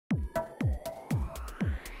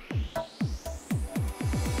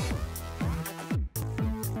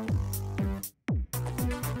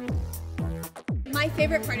My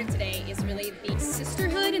favorite part of today is really the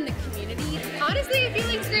sisterhood and the community. Honestly, I feel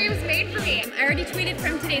like today was made for me. I already tweeted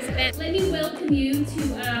from today's event. Let me welcome you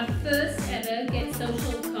to our first ever Get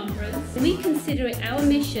Social conference. We consider it our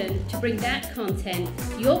mission to bring that content,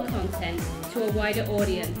 your content, to a wider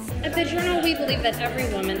audience. At the Journal, we believe that every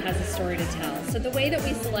woman has a story to tell. So the way that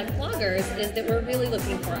we select bloggers is that we're really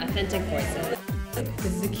looking for authentic voices.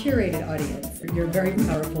 This is a curated audience. You're very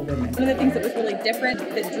powerful women. One of the things that was really different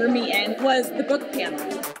that drew me in was the book panel.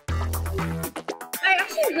 I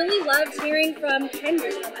actually really loved hearing from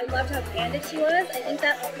Henry. I loved how candid she was. I think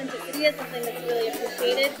that authenticity is something that's really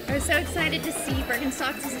appreciated. I was so excited to see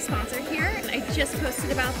Birkenstocks as a sponsor here. I just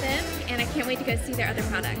posted about them and I can't wait to go see their other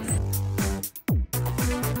products.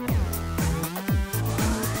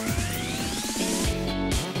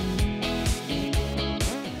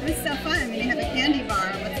 It was so fun. I mean, they have a candy bar.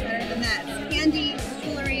 What's better than that? It's candy,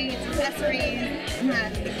 jewelry, accessories.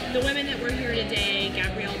 The women that were here today,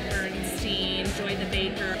 Gabrielle Bernstein, Joy the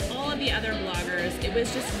Baker, all of the other bloggers, it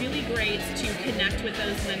was just really great to connect with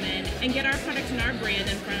those women and get our product and our brand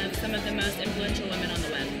in front of some of the most influential women on the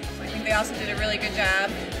web. I think they also did a really good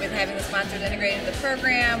job with having the sponsors integrated into the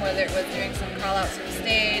program, whether it was doing some call-outs from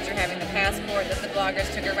stage or having the passport that the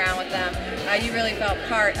bloggers took around with them. You really felt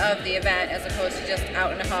part of the event as opposed to just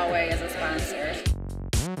out in the hallway as a sponsor.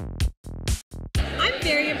 I'm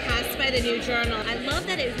very impressed by the new journal. I love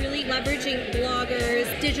that it's really leveraging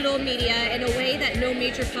bloggers, digital media in a way that no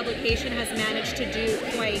major publication has managed to do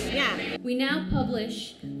quite yet. We now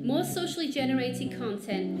publish more socially generated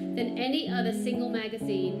content than any other single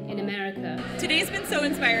magazine in America. Today's been so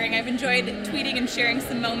inspiring. I've enjoyed tweeting and sharing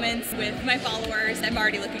some moments with my followers. I'm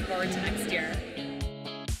already looking forward to next year.